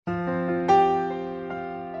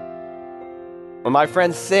When my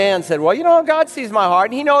friend Stan said, well, God sees my heart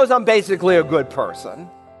and he knows I'm basically a good person.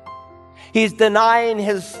 He's denying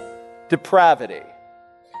his depravity.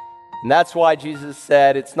 And that's why Jesus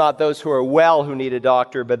said it's not those who are well who need a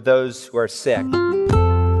doctor, but those who are sick.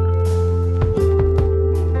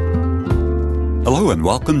 Hello and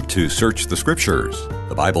welcome to Search the Scriptures,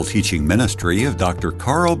 the Bible teaching ministry of Dr.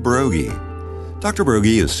 Carl Broggi. Dr.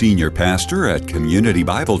 Broggi is senior pastor at Community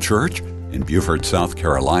Bible Church in Beaufort, South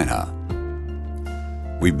Carolina.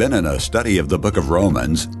 We've been in a study of the book of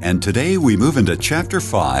Romans, and today we move into chapter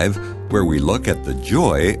 5, where we look at the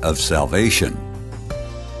joy of salvation.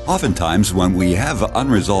 Oftentimes, when we have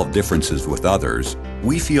unresolved differences with others,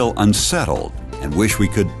 we feel unsettled and wish we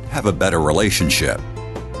could have a better relationship.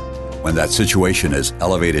 When that situation is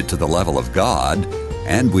elevated to the level of God,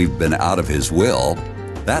 and we've been out of His will,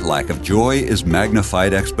 that lack of joy is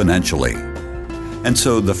magnified exponentially. And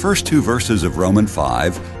so the first two verses of Romans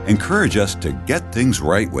 5 encourage us to get things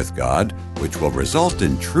right with God, which will result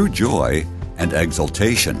in true joy and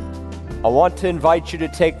exultation. I want to invite you to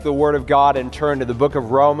take the Word of God and turn to the book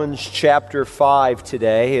of Romans chapter 5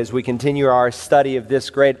 today as we continue our study of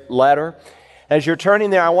this great letter. As you're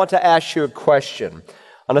turning there, I want to ask you a question.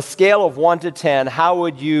 On a scale of 1 to 10, how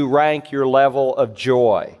would you rank your level of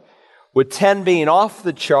joy? With 10 being off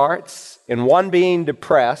the charts and 1 being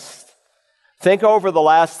depressed, think over the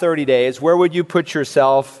last 30 days, where would you put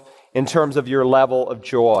yourself in terms of your level of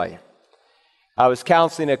joy? I was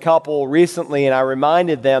counseling a couple recently, and I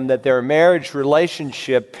reminded them that their marriage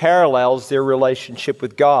relationship parallels their relationship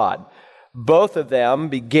with God. Both of them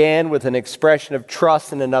began with an expression of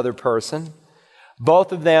trust in another person.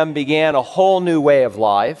 Both of them began a whole new way of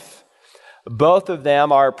life. Both of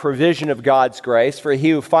them are a provision of God's grace. For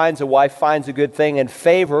he who finds a wife finds a good thing and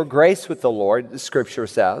favor, grace with the Lord, the Scripture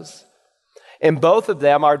says. And both of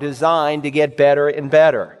them are designed to get better and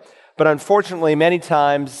better. But unfortunately, many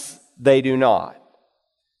times they do not.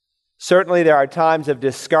 Certainly, there are times of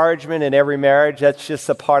discouragement in every marriage. That's just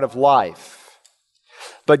a part of life.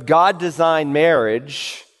 But God designed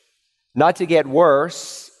marriage not to get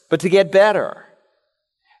worse, but to get better.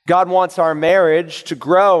 God wants our marriage to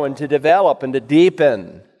grow and to develop and to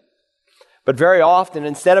deepen. But very often,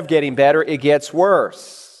 instead of getting better, it gets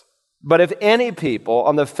worse. But if any people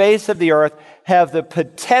on the face of the earth have the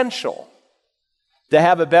potential to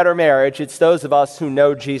have a better marriage, it's those of us who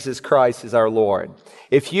know Jesus Christ as our Lord.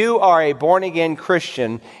 If you are a born-again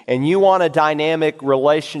Christian and you want a dynamic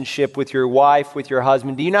relationship with your wife, with your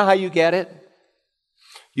husband, do you know how you get it?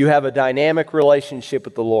 You have a dynamic relationship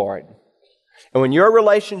with the Lord. And when your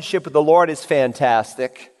relationship with the Lord is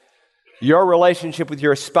fantastic, your relationship with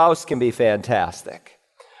your spouse can be fantastic.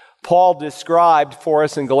 Paul described for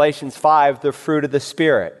us in Galatians 5 the fruit of the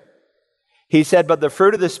Spirit. He said, but the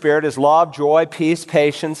fruit of the Spirit is love, joy, peace,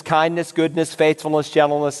 patience, kindness, goodness, faithfulness,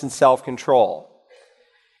 gentleness, and self-control.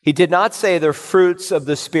 He did not say the fruits of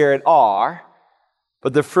the Spirit are,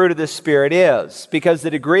 but the fruit of the Spirit is, because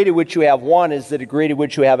the degree to which you have one is the degree to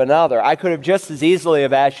which you have another. I could have just as easily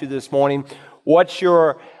have asked you this morning, what's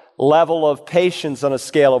your level of patience on a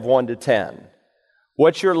scale of 1 to 10?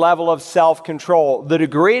 What's your level of self-control? The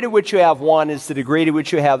degree to which you have one is the degree to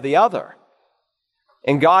which you have the other.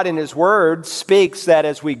 And God in His Word speaks that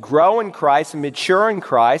as we grow in Christ and mature in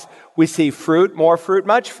Christ, we see fruit, more fruit,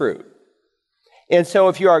 much fruit. And so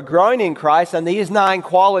if you are growing in Christ and these 9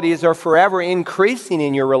 qualities are forever increasing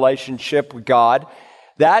in your relationship with God,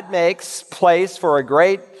 that makes place for a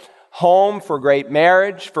great home, for a great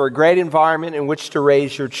marriage, for a great environment in which to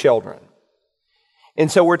raise your children. And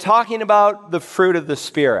so we're talking about the fruit of the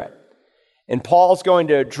Spirit. And Paul's going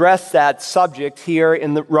to address that subject here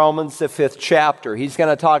in the Romans, the 5th chapter. He's going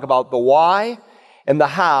to talk about the why and the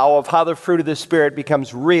how of how the fruit of the Spirit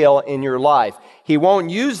becomes real in your life. He won't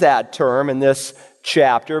use that term in this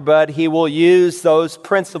chapter, but he will use those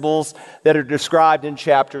principles that are described in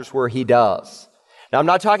chapters where he does. Now, I'm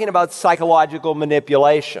not talking about psychological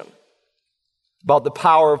manipulation, about the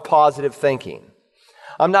power of positive thinking.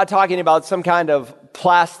 I'm not talking about some kind of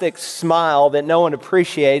plastic smile that no one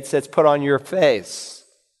appreciates that's put on your face.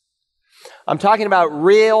 I'm talking about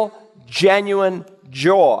real, genuine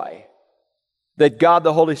joy that God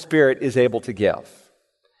the Holy Spirit is able to give.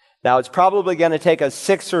 Now, it's probably going to take us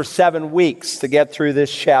 6 or 7 weeks to get through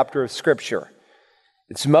this chapter of Scripture.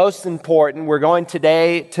 It's most important. We're going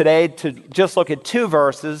today to just look at 2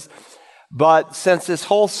 verses, but since this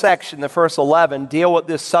whole section, the first 11, deal with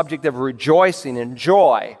this subject of rejoicing and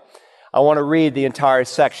joy, I want to read the entire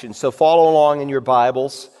section. So follow along in your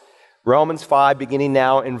Bibles. Romans 5, beginning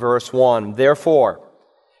now in verse 1. Therefore,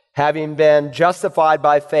 having been justified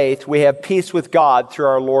by faith, we have peace with God through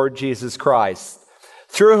our Lord Jesus Christ,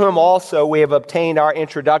 through whom also we have obtained our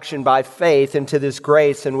introduction by faith into this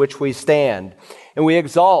grace in which we stand. And we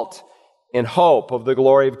exult in hope of the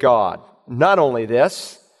glory of God. Not only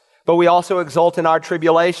this, but we also exult in our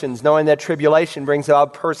tribulations, knowing that tribulation brings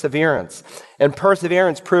about perseverance. And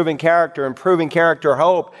perseverance, proven character, and proven character,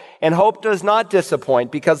 hope. And hope does not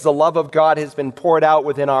disappoint, because the love of God has been poured out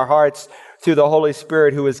within our hearts through the Holy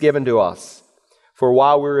Spirit who is given to us. For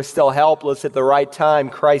while we were still helpless at the right time,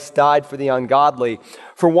 Christ died for the ungodly.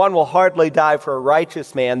 For one will hardly die for a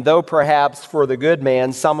righteous man, though perhaps for the good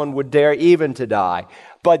man someone would dare even to die.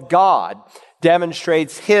 But God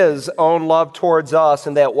demonstrates his own love towards us,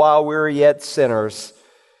 in that while we were yet sinners,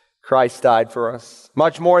 Christ died for us.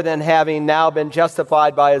 Much more than having now been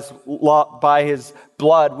justified by his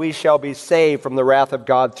blood, we shall be saved from the wrath of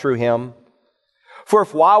God through him. For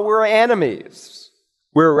if while we were enemies,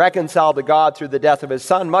 we were reconciled to God through the death of his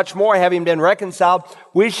Son, much more, having been reconciled,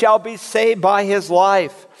 we shall be saved by his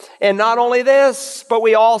life. And not only this, but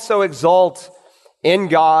we also exult in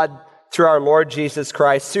God through our Lord Jesus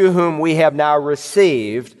Christ, through whom we have now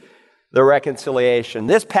received the reconciliation.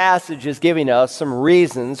 This passage is giving us some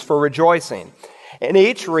reasons for rejoicing. And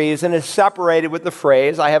each reason is separated with the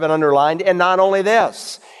phrase, I have it underlined, and not only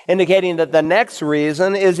this, indicating that the next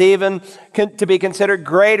reason is even to be considered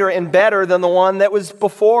greater and better than the one that was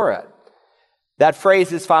before it. That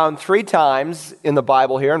phrase is found 3 times in the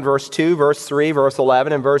Bible here, in verse 2, verse 3, verse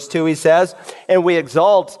 11. In verse 2 he says, and we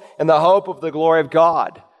exult in the hope of the glory of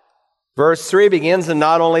God. Verse 3 begins, and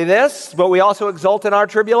not only this, but we also exult in our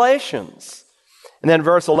tribulations. And then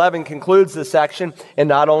verse 11 concludes the section, and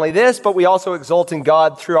not only this, but we also exult in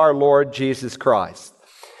God through our Lord Jesus Christ.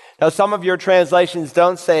 Now, some of your translations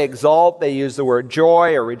don't say exult. They use the word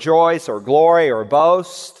joy or rejoice or glory or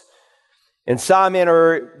boast. And some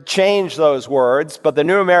interchange those words, but the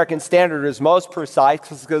New American Standard is most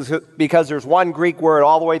precise because there's one Greek word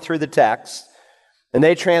all the way through the text, and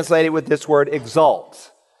they translate it with this word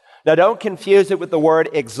exult. Now, don't confuse it with the word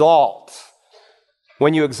exalt.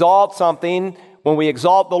 When you exalt something, when we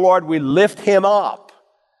exalt the Lord, we lift him up.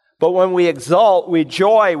 But when we exult, we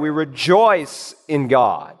rejoice in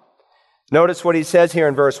God. Notice what he says here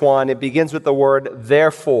in verse 1. It begins with the word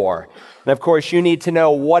therefore. And of course, you need to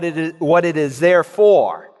know what it is there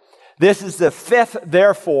for. This is the 5th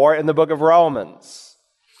therefore in the book of Romans.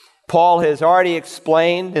 Paul has already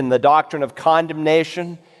explained in the doctrine of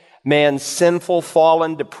condemnation, man's sinful,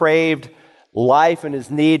 fallen, depraved life and his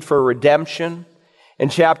need for redemption. In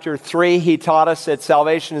chapter 3, he taught us that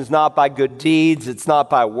salvation is not by good deeds, it's not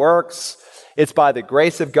by works, it's by the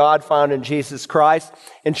grace of God found in Jesus Christ.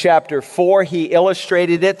 In chapter 4, he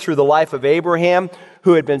illustrated it through the life of Abraham,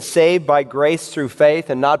 who had been saved by grace through faith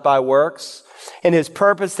and not by works. And his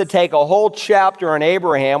purpose to take a whole chapter on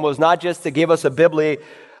Abraham was not just to give us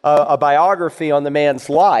a biography on the man's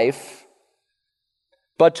life,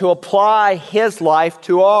 but to apply his life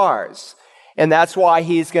to ours. And that's why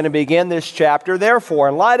he's going to begin this chapter. Therefore,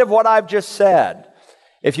 in light of what I've just said,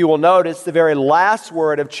 if you will notice, the very last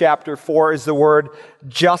word of chapter 4 is the word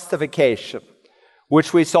justification,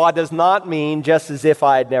 which we saw does not mean just as if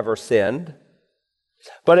I had never sinned,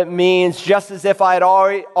 but it means just as if I had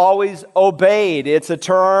always obeyed. It's a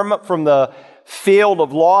term from the field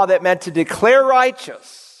of law that meant to declare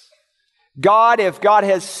righteous. If God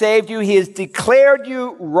has saved you, he has declared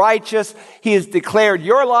you righteous. He has declared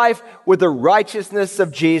your life with the righteousness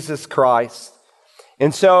of Jesus Christ.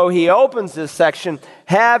 And so he opens this section,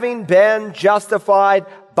 having been justified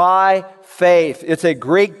by faith. It's a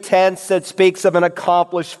Greek tense that speaks of an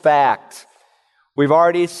accomplished fact. We've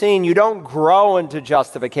already seen you don't grow into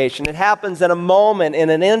justification. It happens in a moment, in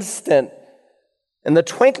an instant. In the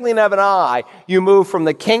twinkling of an eye, you move from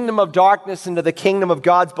the kingdom of darkness into the kingdom of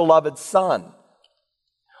God's beloved Son.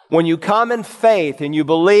 When you come in faith and you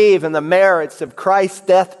believe in the merits of Christ's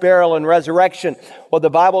death, burial, and resurrection, what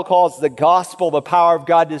the Bible calls the gospel, the power of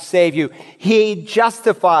God to save you, he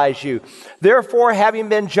justifies you. Therefore, having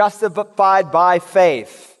been justified by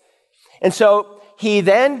faith. And so he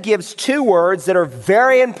then gives 2 words that are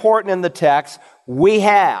very important in the text. We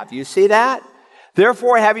have. You see that?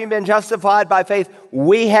 Therefore, having been justified by faith,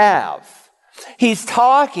 we have. He's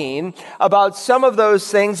talking about some of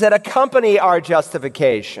those things that accompany our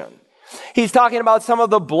justification. He's talking about some of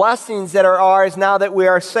the blessings that are ours now that we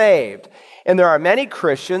are saved. And there are many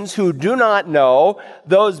Christians who do not know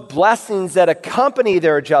those blessings that accompany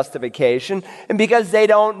their justification. And because they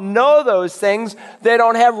don't know those things, they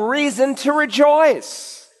don't have reason to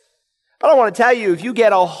rejoice. But I want to tell you, if you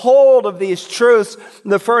get a hold of these truths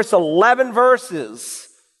in the first 11 verses,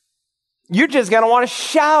 you're just going to want to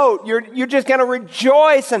shout. You're just going to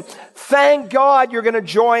rejoice and thank God. You're going to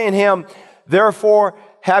joy in him. therefore,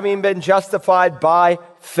 having been justified by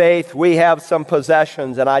faith, we have some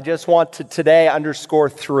possessions. And I just want to today underscore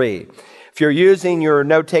three. If you're using your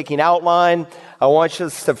note-taking outline, I want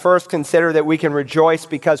us to first consider that we can rejoice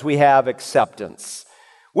because we have acceptance.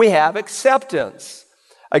 We have acceptance.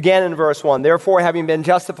 Again in verse 1, therefore, having been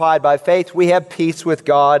justified by faith, we have peace with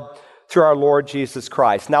God through our Lord Jesus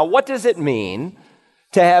Christ. Now, what does it mean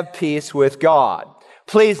to have peace with God?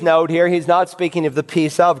 Please note here, he's not speaking of the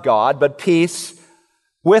peace of God, but peace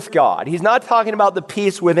with God. He's not talking about the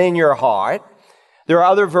peace within your heart. There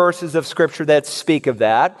are other verses of Scripture that speak of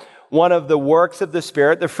that. One of the works of the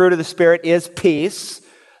Spirit, the fruit of the Spirit, is peace.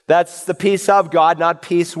 That's the peace of God, not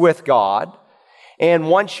peace with God. And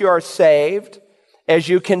once you are saved, as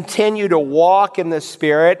you continue to walk in the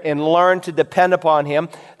Spirit and learn to depend upon Him,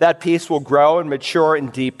 that peace will grow and mature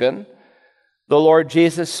and deepen. The Lord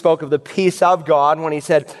Jesus spoke of the peace of God when He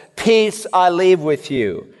said, "Peace I leave with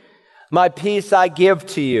you. My peace I give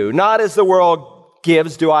to you. Not as the world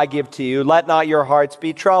gives do I give to you. Let not your hearts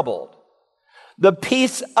be troubled." The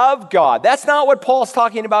peace of God. That's not what Paul's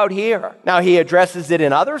talking about here. Now, he addresses it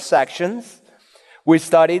in other sections. We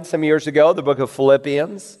studied some years ago the book of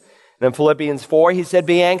Philippians. And in Philippians 4, he said,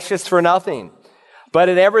 "Be anxious for nothing, but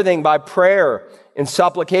in everything by prayer and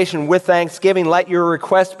supplication with thanksgiving, let your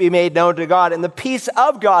requests be made known to God. And the peace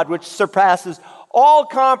of God, which surpasses all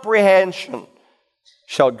comprehension,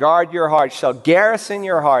 shall guard your hearts, shall garrison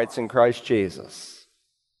your hearts in Christ Jesus."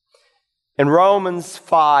 In Romans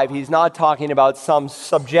 5, he's not talking about some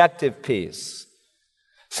subjective peace,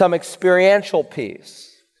 some experiential peace.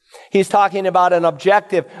 He's talking about an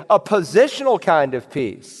objective, a positional kind of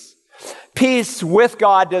peace. Peace with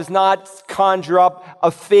God does not conjure up a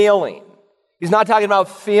feeling. He's not talking about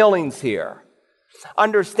feelings here.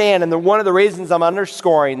 Understand, and one of the reasons I'm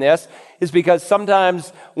underscoring this is because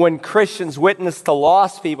sometimes when Christians witness to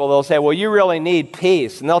lost people, they'll say, "Well, you really need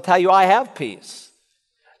peace." And they'll tell you, "I have peace."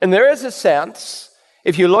 And there is a sense,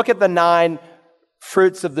 if you look at the 9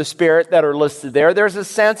 fruits of the Spirit that are listed there, there's a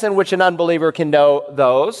sense in which an unbeliever can know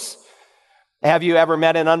those. Have you ever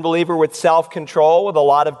met an unbeliever with self-control, with a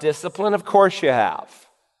lot of discipline? Of course you have.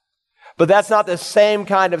 But that's not the same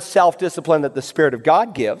kind of self-discipline that the Spirit of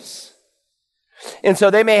God gives. And so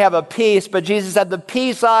they may have a peace, but Jesus said, "The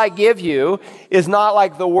peace I give you is not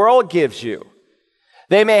like the world gives you."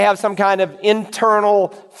 They may have some kind of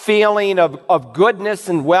internal feeling of goodness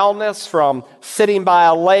and wellness from sitting by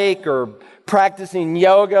a lake or practicing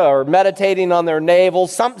yoga or meditating on their navel,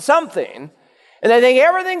 something. And they think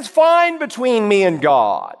everything's fine between me and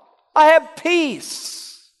God. I have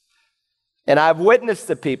peace. And I've witnessed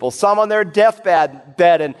to people, some on their deathbed,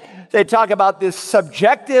 and they talk about this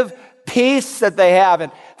subjective peace that they have.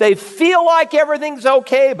 And they feel like everything's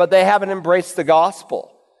okay, but they haven't embraced the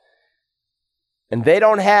gospel. And they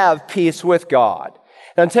don't have peace with God.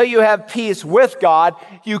 And until you have peace with God,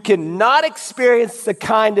 you cannot experience the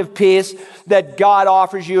kind of peace that God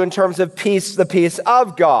offers you in terms of peace, the peace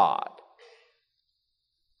of God.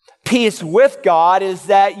 Peace with God is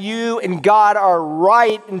that you and God are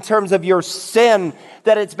right in terms of your sin,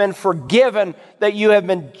 that it's been forgiven, that you have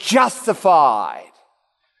been justified.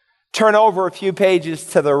 Turn over a few pages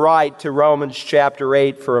to the right to Romans chapter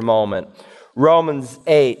 8 for a moment. Romans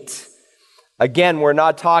 8. Again, we're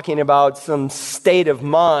not talking about some state of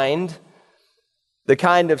mind, the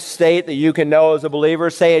kind of state that you can know as a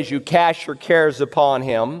believer, say as you cast your cares upon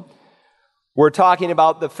Him. We're talking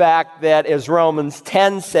about the fact that, as Romans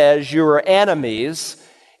 10 says, you were enemies,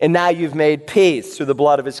 and now you've made peace through the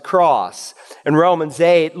blood of His cross. In Romans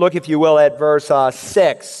 8, look if you will at verse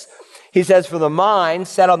 6. He says, "For the mind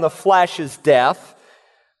set on the flesh is death,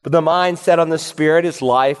 but the mind set on the Spirit is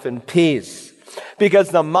life and peace. Because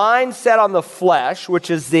the mind set on the flesh, which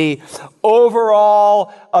is the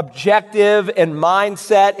overall objective and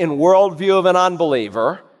mindset and worldview of an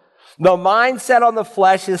unbeliever, the mindset on the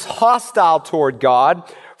flesh is hostile toward God,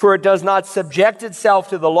 for it does not subject itself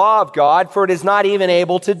to the law of God, for it is not even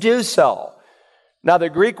able to do so." Now, the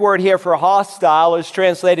Greek word here for hostile is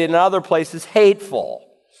translated in other places hateful.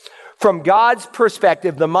 From God's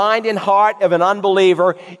perspective, the mind and heart of an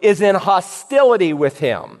unbeliever is in hostility with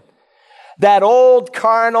Him. That old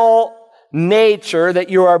carnal nature that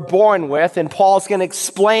you are born with, and Paul's going to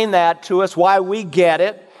explain that to us, why we get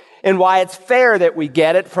it, and why it's fair that we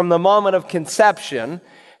get it from the moment of conception.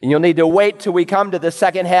 And you'll need to wait till we come to the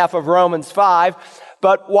second half of Romans 5.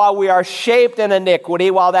 But while we are shaped in iniquity,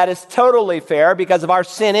 while that is totally fair because of our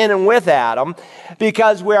sin in and with Adam,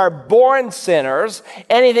 because we are born sinners,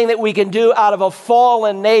 anything that we can do out of a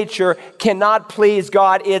fallen nature cannot please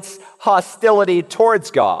God. It's hostility towards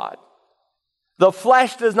God. The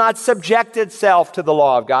flesh does not subject itself to the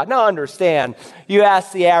law of God. Now understand, you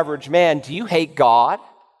ask the average man, do you hate God?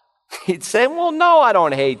 He'd say, well, no, I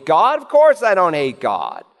don't hate God. Of course I don't hate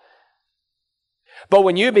God. But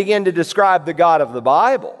when you begin to describe the God of the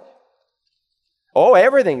Bible, oh,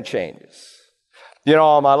 everything changes. You know,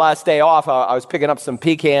 on my last day off, I was picking up some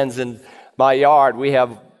pecans in my yard. We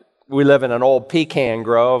live in an old pecan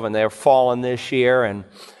grove, and they're falling this year. And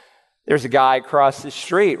there's a guy across the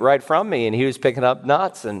street right from me, and he was picking up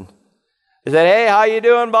nuts. And he said, hey, how you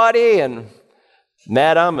doing, buddy? And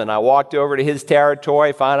met him, and I walked over to his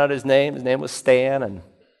territory, found out his name. His name was Stan, and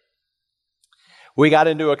we got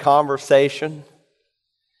into a conversation.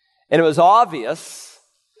 And it was obvious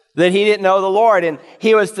that he didn't know the Lord, and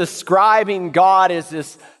he was describing God as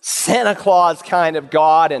this Santa Claus kind of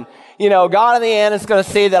God, and you know, God in the end is going to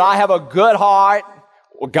see that I have a good heart.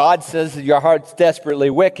 Well, God says that your heart's desperately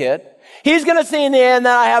wicked. He's going to see in the end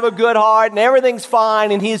that I have a good heart and everything's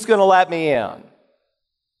fine, and he's going to let me in.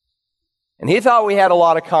 And he thought we had a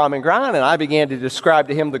lot of common ground, and I began to describe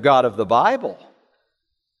to him the God of the Bible.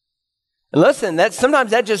 And listen,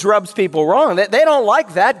 sometimes that just rubs people wrong. They don't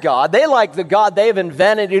like that God. They like the God they've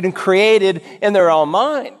invented and created in their own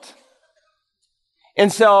mind.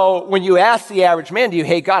 And so when you ask the average man, do you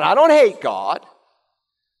hate God? I don't hate God.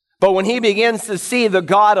 But when he begins to see the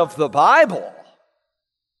God of the Bible,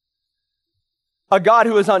 a God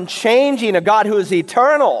who is unchanging, a God who is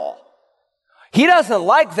eternal, he doesn't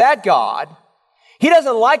like that God. He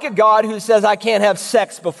doesn't like a God who says, I can't have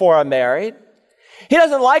sex before I'm married. He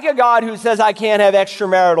doesn't like a God who says, I can't have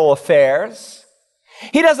extramarital affairs.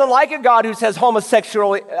 He doesn't like a God who says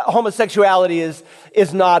homosexuality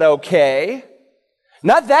is not okay.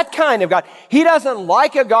 Not that kind of God. He doesn't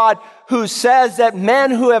like a God who says that men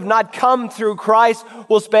who have not come through Christ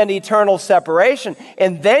will spend eternal separation.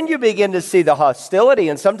 And then you begin to see the hostility,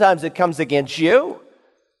 and sometimes it comes against you.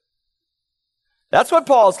 That's what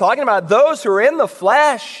Paul's talking about. Those who are in the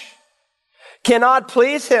flesh cannot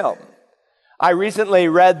please him. I recently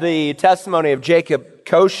read the testimony of Jacob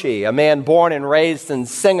Koshi, a man born and raised in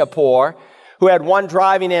Singapore, who had one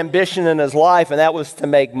driving ambition in his life, and that was to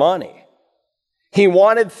make money. He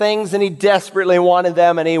wanted things, and he desperately wanted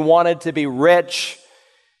them, and he wanted to be rich.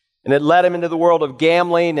 And it led him into the world of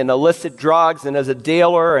gambling and illicit drugs, and as a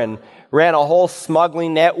dealer, and ran a whole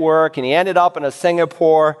smuggling network, and he ended up in a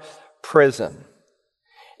Singapore prison.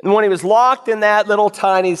 And when he was locked in that little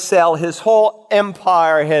tiny cell, his whole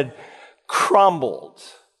empire had crumbled.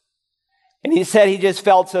 And he said he just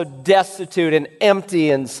felt so destitute and empty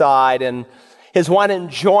inside. And his one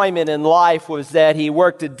enjoyment in life was that he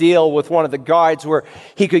worked a deal with one of the guards where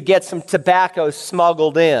he could get some tobacco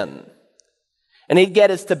smuggled in. And he'd get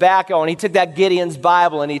his tobacco, and he took that Gideon's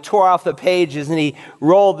Bible, and he tore off the pages, and he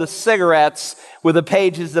rolled the cigarettes with the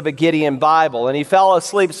pages of a Gideon Bible. And he fell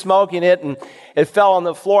asleep smoking it, and it fell on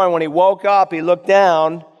the floor. And when he woke up, he looked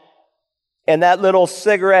down, and that little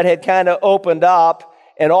cigarette had kind of opened up,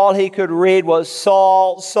 and all he could read was,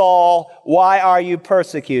 Saul, Saul, why are you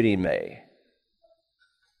persecuting me?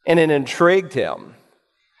 And it intrigued him.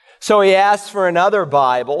 So he asked for another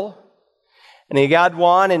Bible, and he got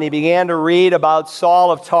one, and he began to read about Saul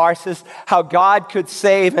of Tarsus, how God could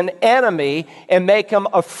save an enemy and make him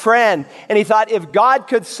a friend. And he thought, if God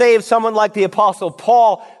could save someone like the Apostle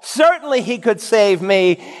Paul, certainly he could save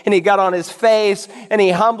me. And he got on his face, and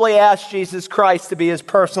he humbly asked Jesus Christ to be his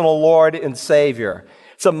personal Lord and Savior.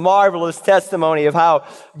 It's a marvelous testimony of how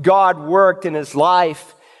God worked in his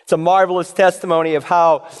life. It's a marvelous testimony of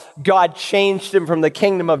how God changed him from the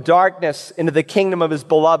kingdom of darkness into the kingdom of his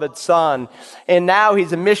beloved Son. And now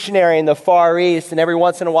he's a missionary in the Far East. And every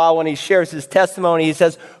once in a while when he shares his testimony, he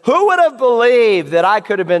says, who would have believed that I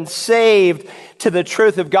could have been saved to the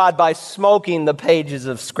truth of God by smoking the pages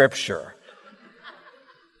of Scripture?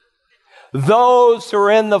 Those who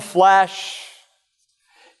are in the flesh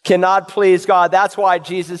cannot please God. That's why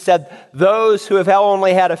Jesus said, those who have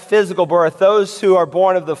only had a physical birth, those who are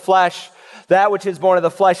born of the flesh, that which is born of the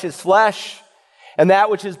flesh is flesh, and that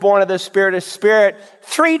which is born of the Spirit is spirit.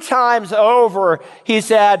 3 times over, he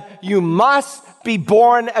said, you must be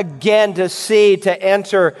born again to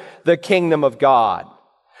enter the kingdom of God.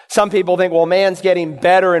 Some people think, well, man's getting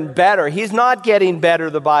better and better. He's not getting better,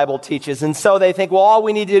 the Bible teaches. And so they think, well, all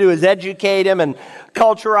we need to do is educate him and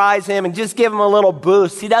culturize him and just give him a little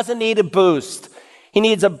boost. He doesn't need a boost. He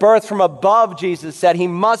needs a birth from above, Jesus said. He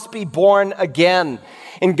must be born again.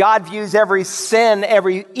 And God views every sin,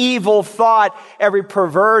 every evil thought, every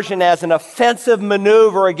perversion as an offensive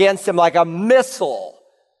maneuver against him, like a missile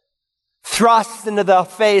thrust into the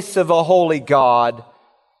face of a holy God.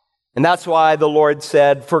 And that's why the Lord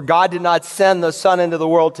said, "For God did not send the Son into the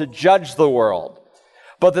world to judge the world,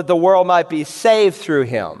 but that the world might be saved through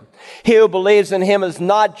him. He who believes in him is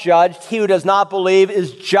not judged. He who does not believe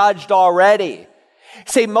is judged already."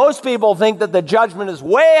 See, most people think that the judgment is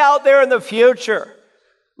way out there in the future.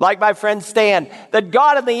 Like my friend Stan, that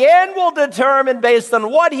God in the end will determine based on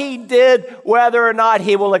what he did, whether or not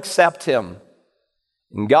he will accept him.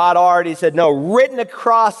 And God already said, no, written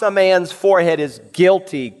across a man's forehead is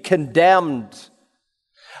guilty, condemned.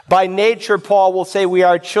 By nature, Paul will say we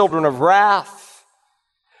are children of wrath.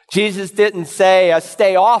 Jesus didn't say,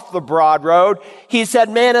 stay off the broad road. He said,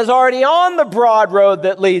 man is already on the broad road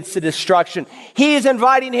that leads to destruction. He's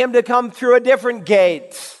inviting him to come through a different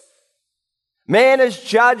gate. Man is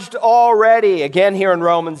judged already. Again, here in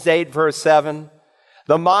Romans 8, verse 7.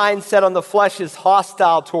 The mind set on the flesh is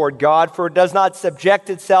hostile toward God, for it does not subject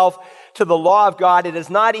itself to the law of God. It is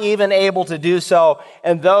not even able to do so.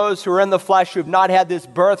 And those who are in the flesh who have not had this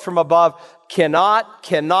birth from above cannot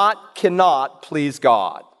please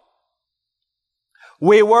God.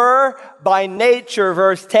 We were by nature,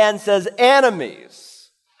 verse 10 says, enemies.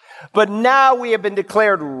 But now we have been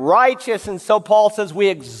declared righteous. And so Paul says we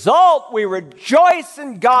exult, we rejoice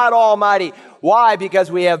in God Almighty. Why?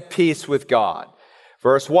 Because we have peace with God.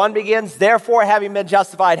 Verse 1 begins, therefore having been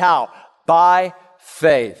justified, how? By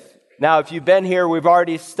faith. Now, if you've been here, we've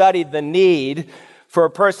already studied the need for a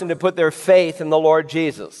person to put their faith in the Lord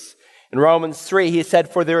Jesus. In Romans 3, he said,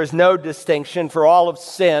 for there is no distinction, for all have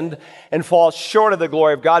sinned and fall short of the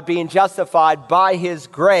glory of God, being justified by his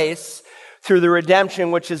grace through the redemption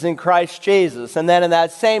which is in Christ Jesus. And then in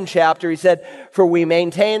that same chapter, he said, for we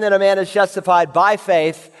maintain that a man is justified by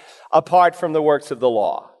faith apart from the works of the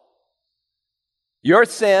law. Your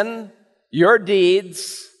sin, your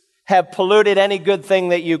deeds have polluted any good thing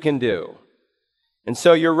that you can do. And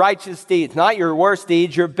so your righteous deeds, not your worst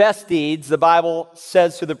deeds, your best deeds, the Bible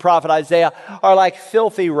says through the prophet Isaiah, are like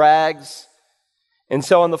filthy rags. And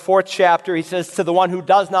so in the 4th chapter, he says, to the one who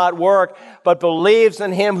does not work, but believes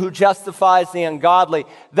in him who justifies the ungodly,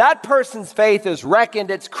 that person's faith is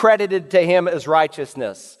reckoned, it's credited to him as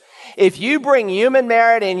righteousness. If you bring human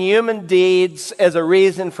merit and human deeds as a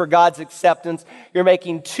reason for God's acceptance, you're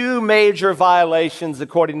making two major violations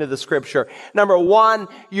according to the scripture. Number one,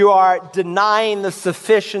 you are denying the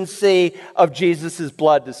sufficiency of Jesus'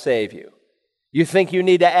 blood to save you. You think you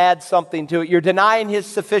need to add something to it. You're denying his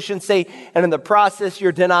sufficiency, and in the process,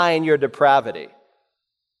 you're denying your depravity.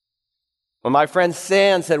 Well, my friend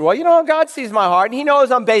Stan said, well, God sees my heart, and he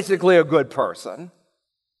knows I'm basically a good person.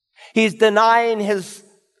 He's denying his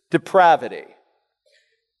depravity.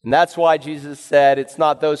 And that's why Jesus said it's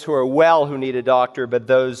not those who are well who need a doctor, but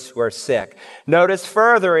those who are sick. Notice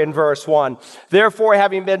further in verse 1, therefore,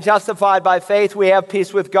 having been justified by faith, we have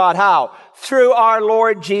peace with God. How? Through our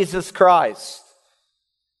Lord Jesus Christ.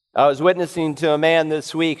 I was witnessing to a man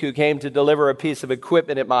this week who came to deliver a piece of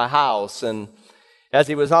equipment at my house, and as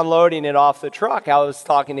he was unloading it off the truck, I was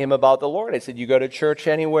talking to him about the Lord. I said, you go to church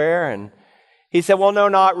anywhere? And he said, well, no,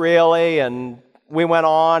 not really. And we went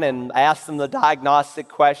on and asked him the diagnostic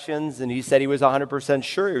questions, and he said he was 100%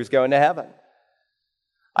 sure he was going to heaven.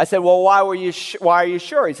 I said, well, why are you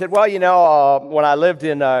sure? He said, well, when I lived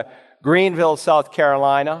in Greenville, South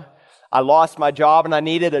Carolina, I lost my job and I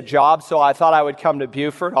needed a job, so I thought I would come to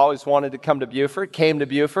Beaufort. Always wanted to come to Beaufort, came to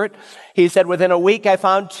Beaufort. He said, within a week, I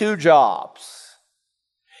found 2 jobs.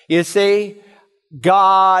 You see,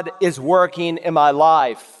 God is working in my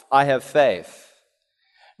life. I have faith.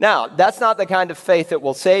 Now, that's not the kind of faith that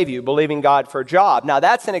will save you, believing God for a job. Now,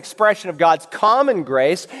 that's an expression of God's common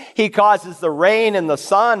grace. He causes the rain and the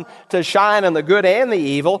sun to shine on the good and the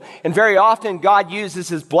evil. And very often, God uses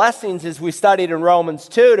his blessings, as we studied in Romans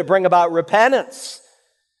 2, to bring about repentance.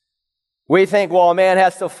 We think, well, a man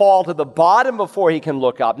has to fall to the bottom before he can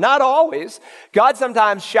look up. Not always. God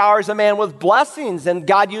sometimes showers a man with blessings, and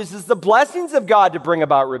God uses the blessings of God to bring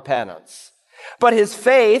about repentance. But his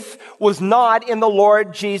faith was not in the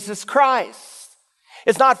Lord Jesus Christ.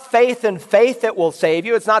 It's not faith in faith that will save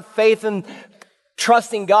you. It's not faith in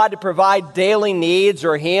trusting God to provide daily needs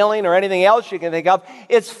or healing or anything else you can think of.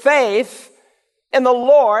 It's faith in the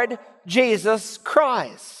Lord Jesus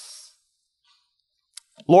Christ.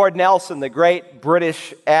 Lord Nelson, the great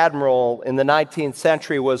British admiral in the 19th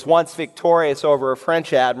century, was once victorious over a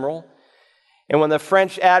French admiral. And when the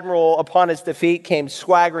French admiral, upon his defeat, came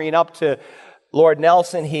swaggering up to Lord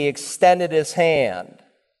Nelson, he extended his hand.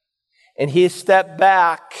 And he stepped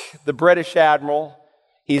back, the British admiral.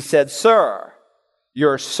 He said, sir,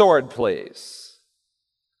 your sword, please.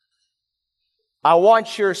 I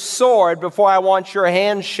want your sword before I want your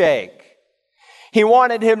handshake. He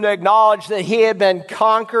wanted him to acknowledge that he had been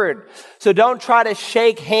conquered. So don't try to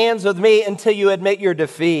shake hands with me until you admit your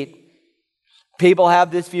defeat. People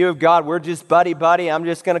have this view of God. We're just buddy-buddy. I'm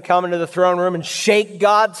just going to come into the throne room and shake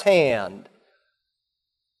God's hand.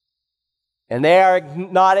 And they are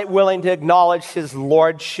not willing to acknowledge his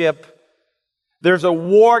lordship. There's a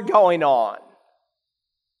war going on.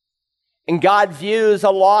 And God views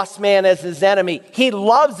a lost man as his enemy. He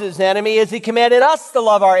loves his enemy as he commanded us to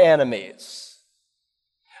love our enemies.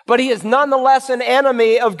 But he is nonetheless an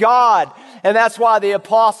enemy of God. And that's why the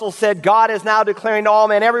apostle said, God is now declaring to all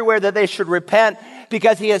men everywhere that they should repent,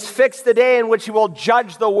 because he has fixed the day in which he will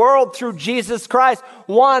judge the world through Jesus Christ,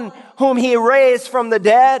 one whom he raised from the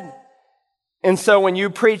dead. And so when you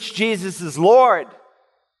preach Jesus as Lord,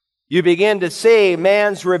 you begin to see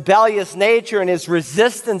man's rebellious nature and his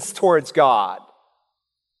resistance towards God.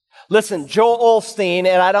 Listen, Joel Osteen,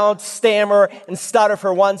 and I don't stammer and stutter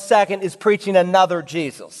for 1 second, is preaching another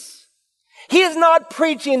Jesus. He is not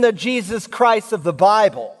preaching the Jesus Christ of the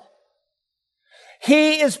Bible.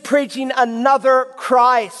 He is preaching another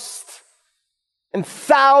Christ. And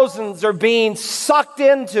thousands are being sucked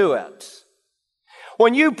into it.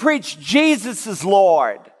 When you preach Jesus as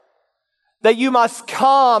Lord, that you must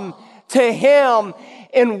come to him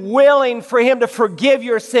and willing for him to forgive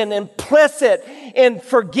your sin, implicit in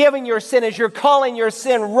forgiving your sin as you're calling your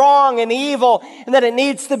sin wrong and evil, and that it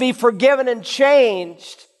needs to be forgiven and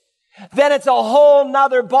changed, then it's a whole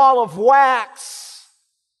nother ball of wax.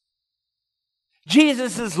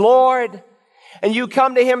 Jesus is Lord, and you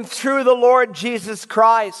come to him through the Lord Jesus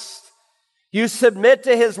Christ. You submit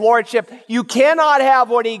to his lordship. You cannot have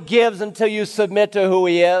what he gives until you submit to who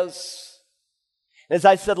he is. As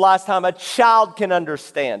I said last time, a child can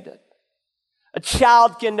understand it. A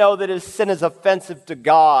child can know that his sin is offensive to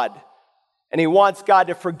God, and he wants God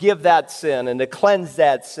to forgive that sin and to cleanse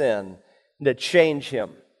that sin and to change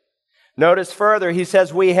him. Notice further, he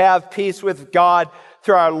says we have peace with God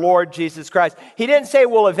through our Lord Jesus Christ. He didn't say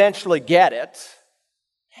we'll eventually get it.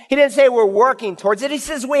 He didn't say we're working towards it. He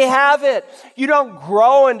says we have it. You don't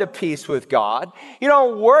grow into peace with God. You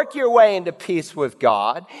don't work your way into peace with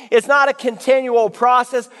God. It's not a continual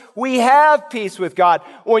process. We have peace with God.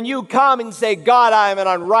 When you come and say, God, I am an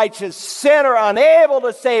unrighteous sinner, unable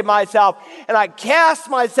to save myself, and I cast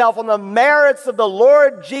myself on the merits of the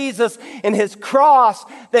Lord Jesus and his cross,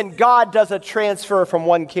 then God does a transfer from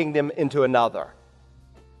one kingdom into another.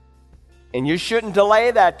 And you shouldn't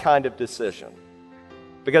delay that kind of decision,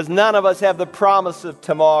 because none of us have the promise of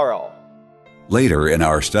tomorrow. Later in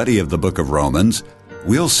our study of the book of Romans,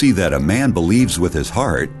 we'll see that a man believes with his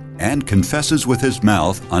heart and confesses with his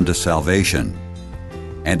mouth unto salvation.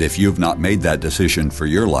 And if you've not made that decision for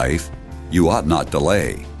your life, you ought not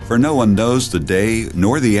delay, for no one knows the day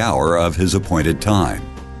nor the hour of his appointed time.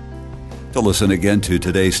 To listen again to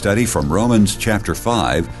today's study from Romans chapter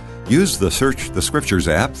 5, use the Search the Scriptures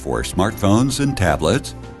app for smartphones and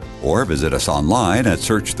tablets, or visit us online at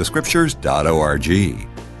searchthescriptures.org.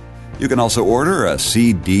 You can also order a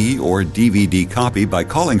CD or DVD copy by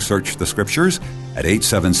calling Search the Scriptures at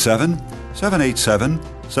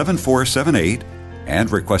 877-787-7478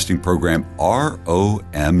 and requesting program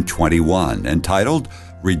ROM21 entitled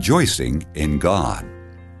Rejoicing in God.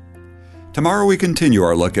 Tomorrow we continue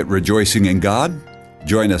our look at rejoicing in God.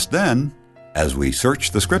 Join us then as we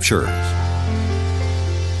search the Scriptures.